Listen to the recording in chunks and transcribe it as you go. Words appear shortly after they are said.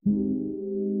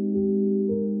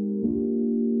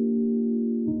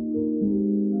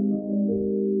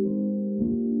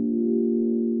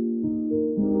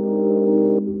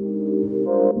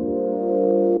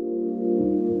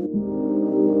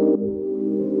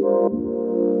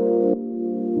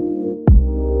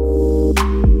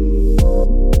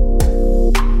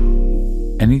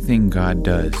Anything God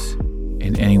does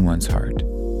in anyone's heart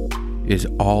is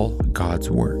all God's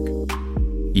work,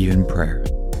 even prayer.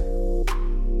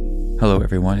 Hello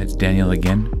everyone, it's Daniel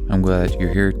again. I'm glad that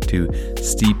you're here to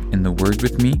steep in the Word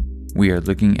with me. We are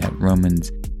looking at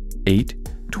Romans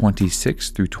 8:26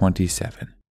 through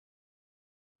 27.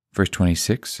 Verse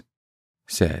 26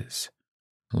 says,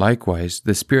 "Likewise,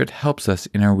 the Spirit helps us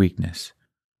in our weakness,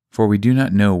 for we do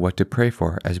not know what to pray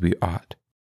for as we ought.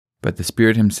 But the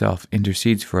Spirit Himself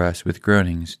intercedes for us with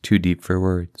groanings too deep for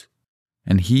words.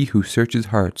 And He who searches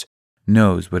hearts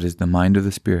knows what is the mind of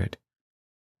the Spirit,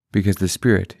 because the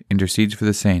Spirit intercedes for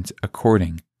the saints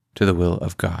according to the will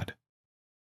of God."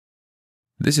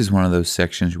 This is one of those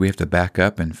sections we have to back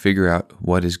up and figure out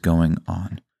what is going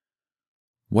on.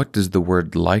 What does the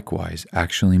word likewise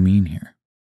actually mean here?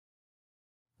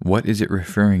 What is it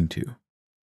referring to?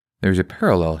 There's a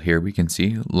parallel here we can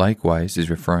see. Likewise is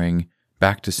referring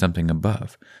back to something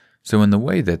above. So in the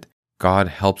way that God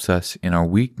helps us in our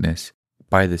weakness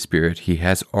by the Spirit, He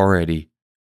has already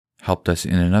helped us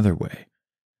in another way.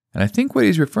 And I think what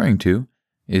He's referring to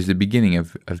is the beginning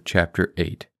of chapter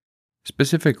 8.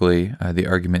 Specifically, the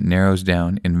argument narrows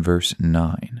down in verse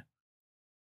 9.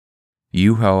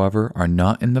 "You, however, are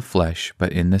not in the flesh,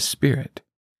 but in the Spirit,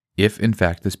 if in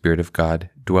fact the Spirit of God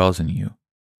dwells in you.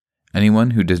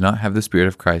 Anyone who does not have the Spirit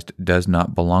of Christ does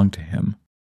not belong to Him.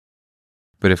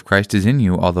 But if Christ is in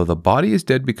you, although the body is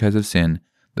dead because of sin,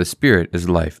 the Spirit is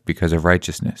life because of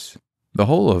righteousness." The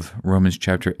whole of Romans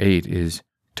chapter 8 is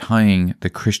tying the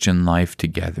Christian life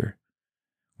together.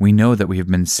 We know that we have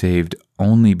been saved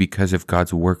only because of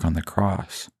God's work on the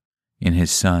cross in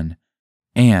His Son,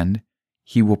 and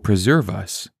He will preserve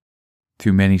us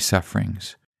through many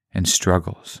sufferings and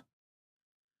struggles.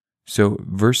 So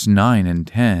verse 9 and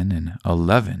 10 and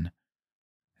 11,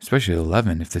 especially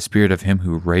 11, "If the Spirit of Him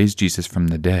who raised Jesus from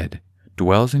the dead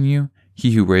dwells in you,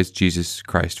 He who raised Jesus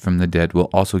Christ from the dead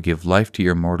will also give life to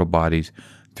your mortal bodies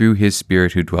through His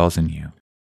Spirit who dwells in you."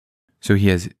 So He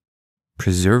has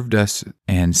preserved us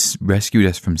and rescued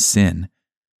us from sin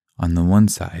on the one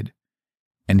side,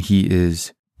 and He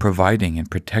is providing and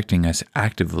protecting us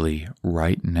actively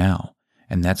right now.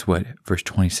 And that's what verse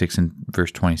 26 and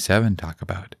verse 27 talk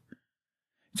about.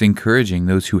 It's encouraging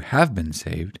those who have been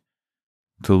saved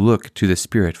to look to the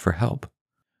Spirit for help.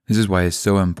 This is why it's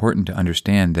so important to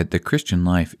understand that the Christian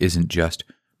life isn't just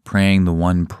praying the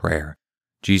one prayer,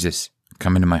 "Jesus,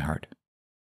 come into my heart."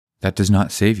 That does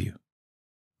not save you.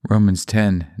 Romans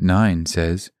 10:9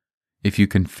 says, "If you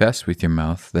confess with your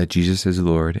mouth that Jesus is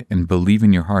Lord and believe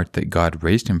in your heart that God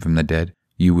raised Him from the dead,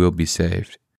 you will be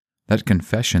saved." That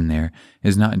confession there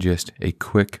is not just a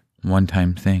quick,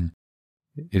 one-time thing.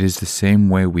 It is the same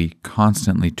way we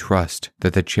constantly trust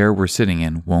that the chair we're sitting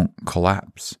in won't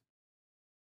collapse.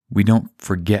 We don't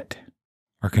forget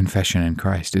our confession in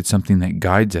Christ. It's something that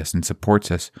guides us and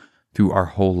supports us through our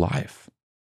whole life.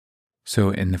 So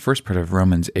in the first part of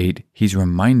Romans 8, he's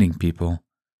reminding people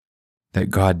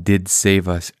that God did save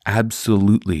us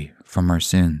absolutely from our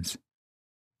sins.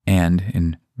 And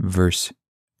in verse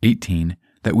 18,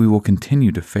 that we will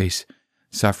continue to face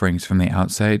sufferings from the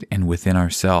outside and within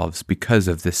ourselves because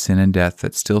of the sin and death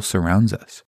that still surrounds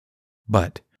us.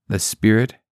 But the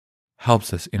Spirit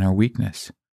helps us in our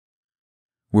weakness.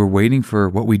 We're waiting for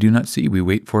what we do not see. We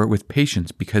wait for it with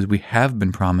patience because we have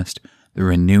been promised the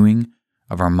renewing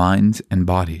of our minds and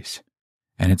bodies,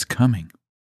 and it's coming.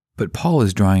 But Paul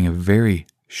is drawing a very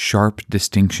sharp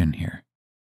distinction here.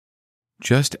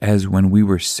 Just as when we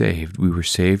were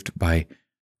saved by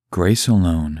grace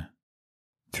alone,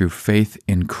 through faith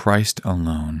in Christ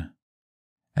alone,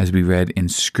 as we read in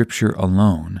Scripture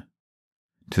alone,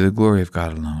 to the glory of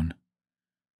God alone.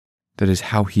 That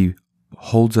is how He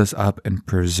holds us up and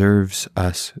preserves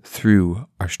us through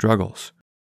our struggles.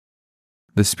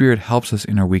 The Spirit helps us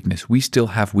in our weakness. We still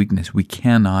have weakness. We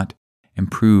cannot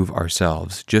improve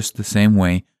ourselves, just the same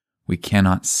way we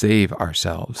cannot save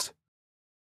ourselves.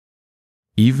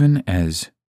 Even as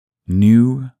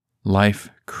new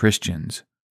life Christians,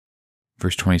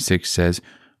 verse 26 says,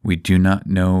 "We do not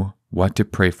know what to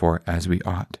pray for as we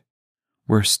ought."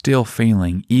 We're still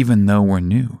failing even though we're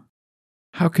new.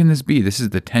 How can this be? This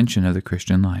is the tension of the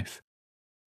Christian life.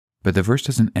 But the verse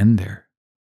doesn't end there.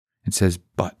 It says,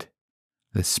 "But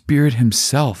the Spirit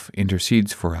Himself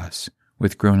intercedes for us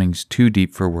with groanings too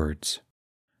deep for words."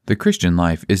 The Christian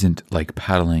life isn't like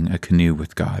paddling a canoe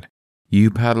with God. You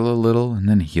paddle a little, and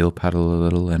then He'll paddle a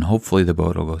little, and hopefully the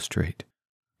boat will go straight.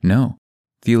 No.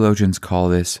 Theologians call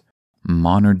this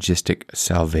monergistic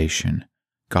salvation.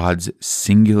 God's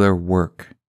singular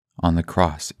work on the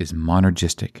cross is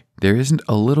monergistic. There isn't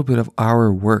a little bit of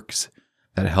our works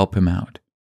that help Him out.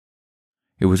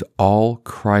 It was all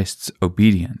Christ's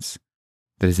obedience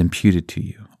that is imputed to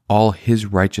you, all His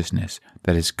righteousness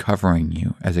that is covering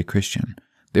you as a Christian.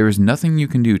 There is nothing you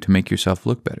can do to make yourself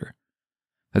look better.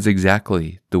 That's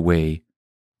exactly the way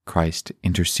Christ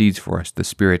intercedes for us. The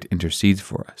Spirit intercedes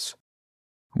for us.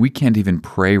 We can't even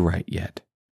pray right yet.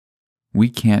 We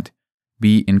can't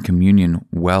be in communion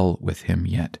well with Him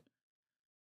yet.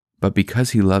 But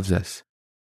because He loves us,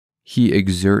 He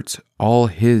exerts all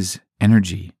His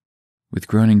energy with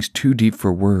groanings too deep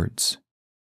for words.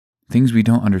 Things we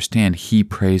don't understand, He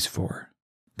prays for.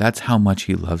 That's how much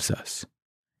He loves us.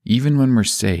 Even when we're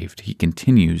saved, He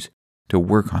continues to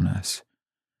work on us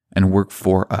and work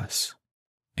for us.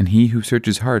 And He who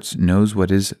searches hearts knows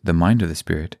what is the mind of the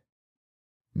Spirit.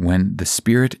 When the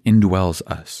Spirit indwells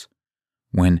us,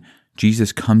 when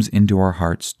Jesus comes into our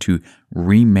hearts to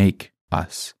remake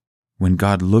us, when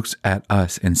God looks at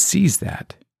us and sees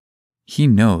that, He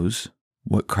knows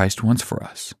what Christ wants for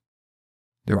us.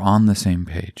 They're on the same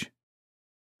page.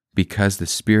 Because the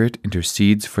Spirit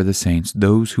intercedes for the saints,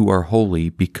 those who are holy,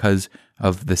 because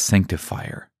of the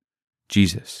sanctifier,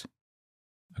 Jesus,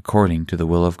 according to the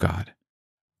will of God.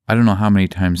 I don't know how many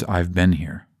times I've been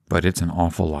here, but it's an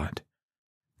awful lot.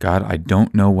 God, I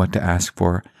don't know what to ask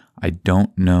for. I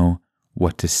don't know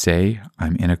what to say.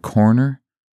 I'm in a corner,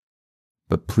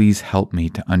 but please help me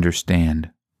to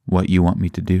understand what you want me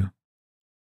to do.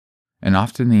 And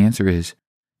often the answer is,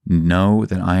 know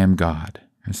that I am God.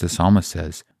 As the psalmist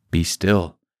says, be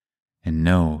still and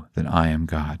know that I am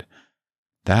God.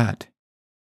 That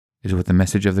is what the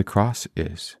message of the cross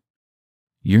is.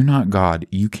 You're not God.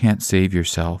 You can't save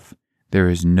yourself. There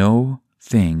is no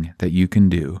thing that you can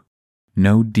do,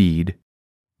 no deed,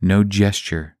 no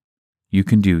gesture you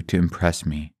can do to impress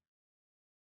me.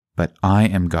 But I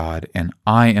am God, and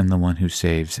I am the one who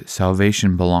saves.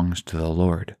 Salvation belongs to the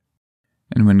Lord.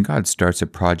 And when God starts a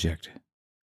project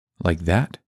like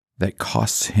that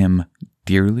costs Him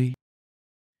dearly,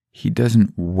 He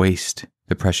doesn't waste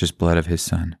the precious blood of His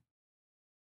Son.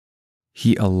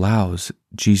 He allows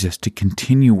Jesus to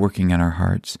continue working in our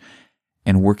hearts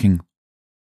and working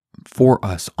for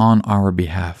us on our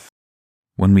behalf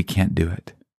when we can't do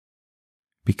it,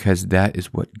 because that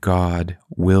is what God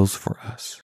wills for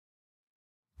us.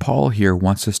 Paul here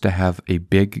wants us to have a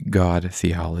big God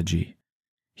theology.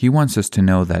 He wants us to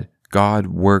know that God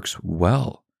works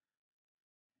well,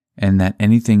 and that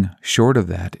anything short of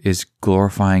that is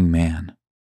glorifying man.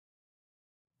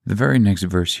 The very next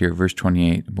verse here, verse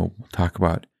 28, we'll talk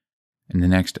about in the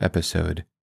next episode,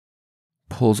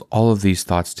 pulls all of these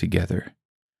thoughts together,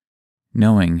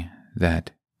 knowing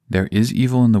that there is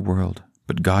evil in the world,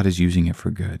 but God is using it for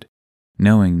good,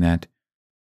 knowing that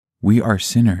we are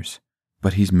sinners,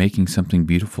 but He's making something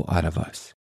beautiful out of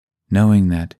us, knowing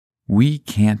that we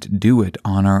can't do it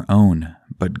on our own,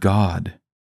 but God,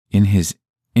 in His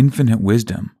infinite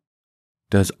wisdom,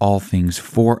 does all things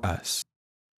for us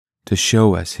to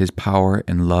show us His power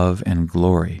and love and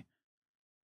glory,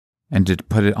 and to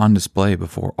put it on display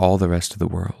before all the rest of the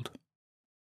world.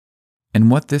 And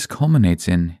what this culminates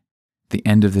in, the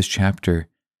end of this chapter,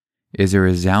 is a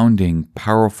resounding,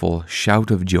 powerful shout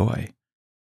of joy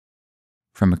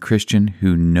from a Christian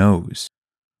who knows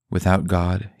without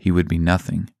God he would be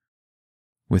nothing.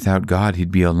 Without God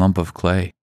he'd be a lump of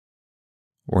clay,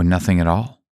 or nothing at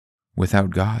all. Without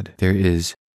God there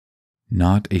is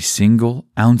not a single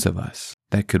ounce of us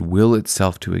that could will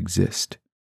itself to exist,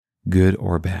 good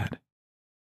or bad.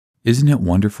 Isn't it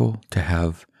wonderful to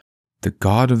have the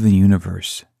God of the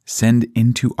universe send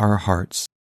into our hearts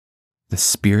the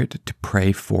Spirit to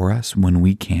pray for us when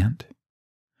we can't?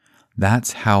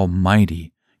 That's how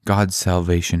mighty God's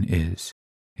salvation is.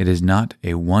 It is not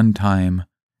a one-time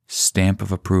stamp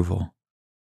of approval.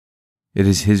 It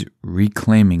is His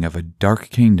reclaiming of a dark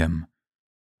kingdom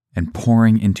and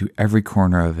pouring into every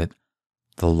corner of it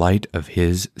the light of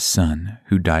His Son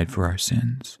who died for our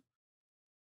sins.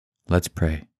 Let's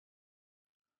pray.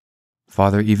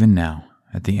 Father, even now,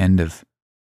 at the end of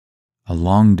a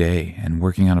long day and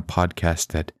working on a podcast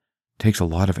that takes a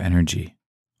lot of energy,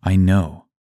 I know,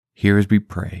 here as we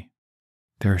pray,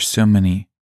 there are so many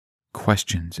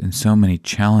questions and so many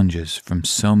challenges from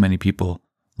so many people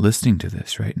listening to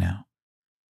this right now.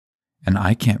 And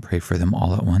I can't pray for them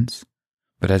all at once,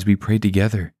 but as we pray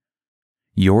together,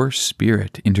 your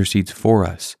Spirit intercedes for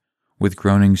us with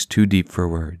groanings too deep for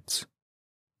words.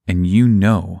 And you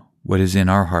know what is in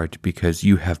our heart because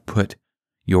you have put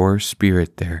your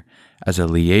Spirit there as a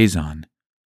liaison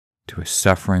to a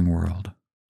suffering world.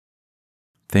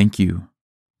 Thank you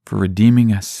for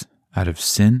redeeming us out of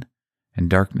sin and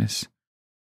darkness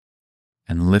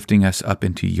and lifting us up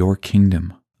into your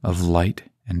kingdom of light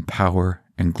and power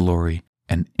and glory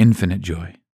and infinite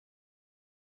joy.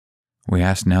 We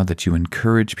ask now that you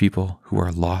encourage people who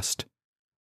are lost,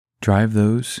 drive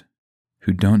those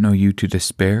who don't know you to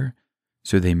despair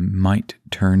so they might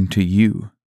turn to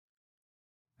you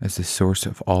as the source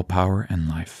of all power and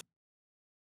life.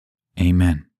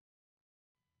 Amen.